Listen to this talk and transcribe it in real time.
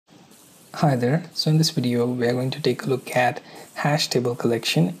Hi there. So in this video we are going to take a look at hash table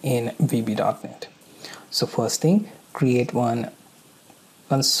collection in VB.NET. So first thing, create one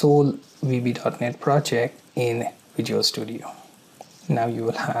console VB.NET project in Visual Studio. Now you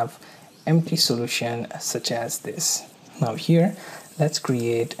will have empty solution such as this. Now here let's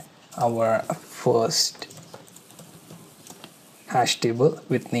create our first hash table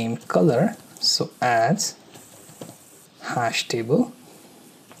with name color. So adds hash table,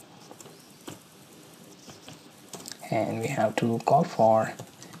 and we have to call for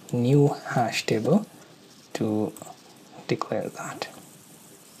new hash table to declare that.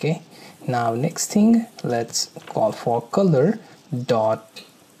 Okay, now next thing, let's call for color dot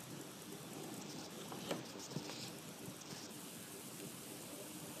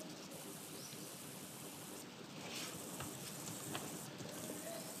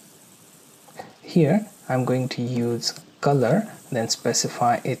here I'm going to use color, then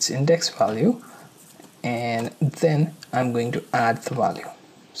specify its index value, and then I'm going to add the value.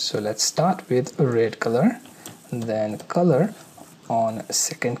 So let's start with a red color, then color on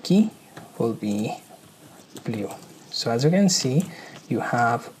second key will be blue. So as you can see, you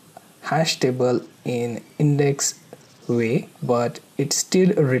have hash table in index way, but it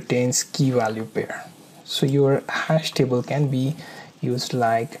still retains key value pair. So your hash table can be used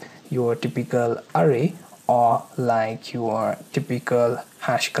like your typical array or like your typical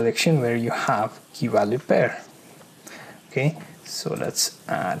hash collection where you have key value pair. Okay, so let's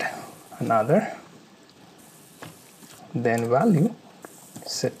add another, then value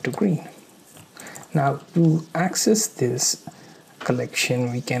set to green. Now to access this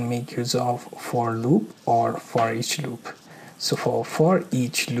collection we can make use of for loop or for each loop. So for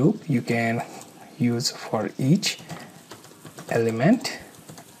each loop you can use for each element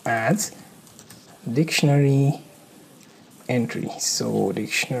adds dictionary entry. So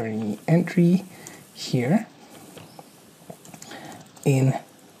dictionary entry here in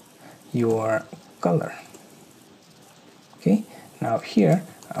your color. Okay, now here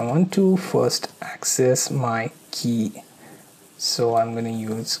I want to first access my key, so I'm going to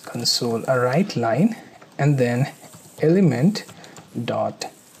use console a write line and then element dot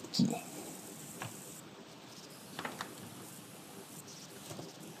key.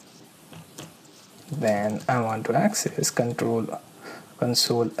 Then I want to access console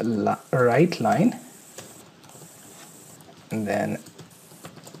write line and then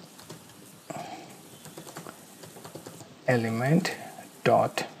element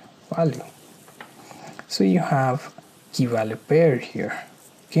dot value. So you have key value pair here.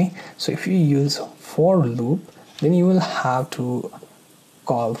 Okay, so if you use for loop, then you will have to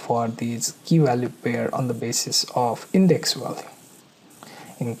call for these key value pair on the basis of index value.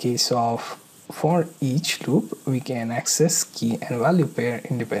 In case of for each loop, we can access key and value pair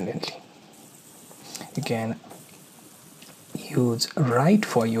independently. You can use write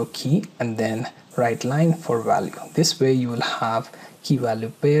for your key and then write line for value. This way you will have key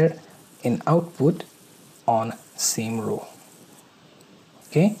value pair in output on same row.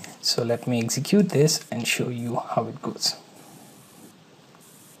 Okay, so let me execute this and show you how it goes.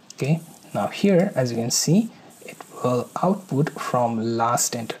 Okay, now here as you can see, it will output from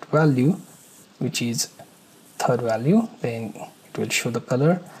last entered value, which is third value, then it will show the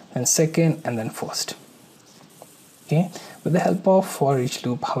color, and second, and then first. Okay, with the help of for each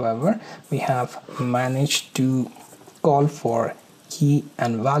loop, however, we have managed to call for key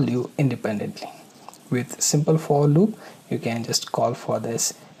and value independently. With simple for loop, you can just call for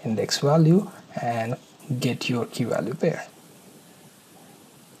this index value and get your key value pair.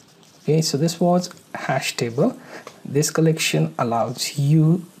 Okay, so this was hash table. This collection allows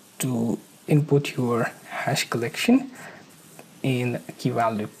you to input your hash collection in key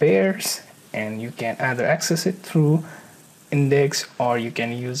value pairs, and you can either access it through index or you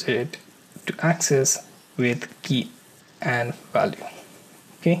can use it to access with key and value.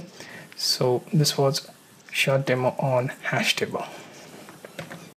 Okay, so this was short demo on hash table.